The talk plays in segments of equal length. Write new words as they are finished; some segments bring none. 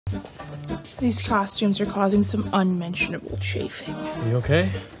These costumes are causing some unmentionable chafing. Are you okay?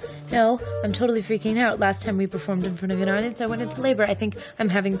 No, I'm totally freaking out. Last time we performed in front of an audience, I went into labor. I think I'm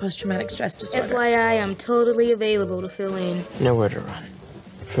having post-traumatic stress disorder. FYI, I'm totally available to fill in. Nowhere to run.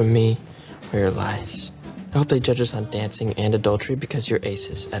 From me or your lies. I hope they judge us on dancing and adultery because you're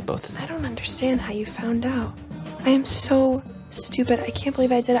aces at both of them. I don't understand how you found out. I am so stupid. I can't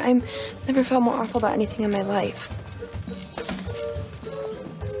believe I did it. I've never felt more awful about anything in my life.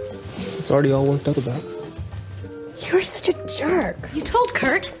 It's already all worked up about. You're such a jerk. You told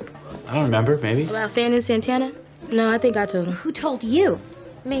Kurt? I don't remember, maybe. About Fan and Santana? No, I think I told him. Who told you?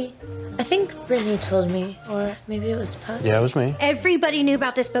 Me. I think Brittany told me, or maybe it was Puff. Yeah, it was me. Everybody knew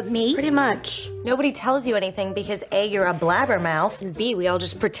about this but me? Pretty much. Nobody tells you anything because A, you're a blabbermouth, and B, we all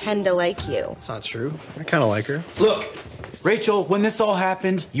just pretend to like you. It's not true. I kind of like her. Look, Rachel, when this all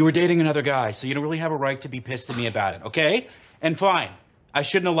happened, you were dating another guy, so you don't really have a right to be pissed at me about it, okay? And fine, I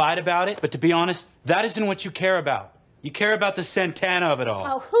shouldn't have lied about it, but to be honest, that isn't what you care about. You care about the Santana of it all.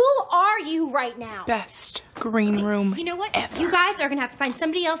 Oh, who are you right now? Best green room. You know what? Ever. You guys are gonna have to find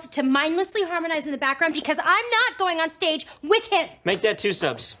somebody else to mindlessly harmonize in the background because I'm not going on stage with him. Make that 2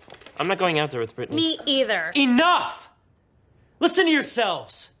 subs. I'm not going out there with Brittany. Me either. Enough! Listen to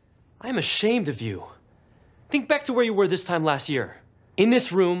yourselves. I am ashamed of you. Think back to where you were this time last year. In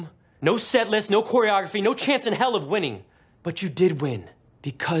this room, no set list, no choreography, no chance in hell of winning. But you did win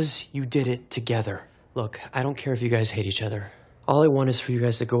because you did it together. Look, I don't care if you guys hate each other. All I want is for you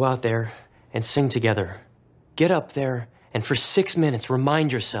guys to go out there and sing together. Get up there and for 6 minutes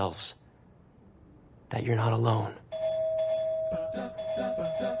remind yourselves that you're not alone.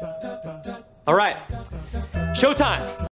 All right, showtime.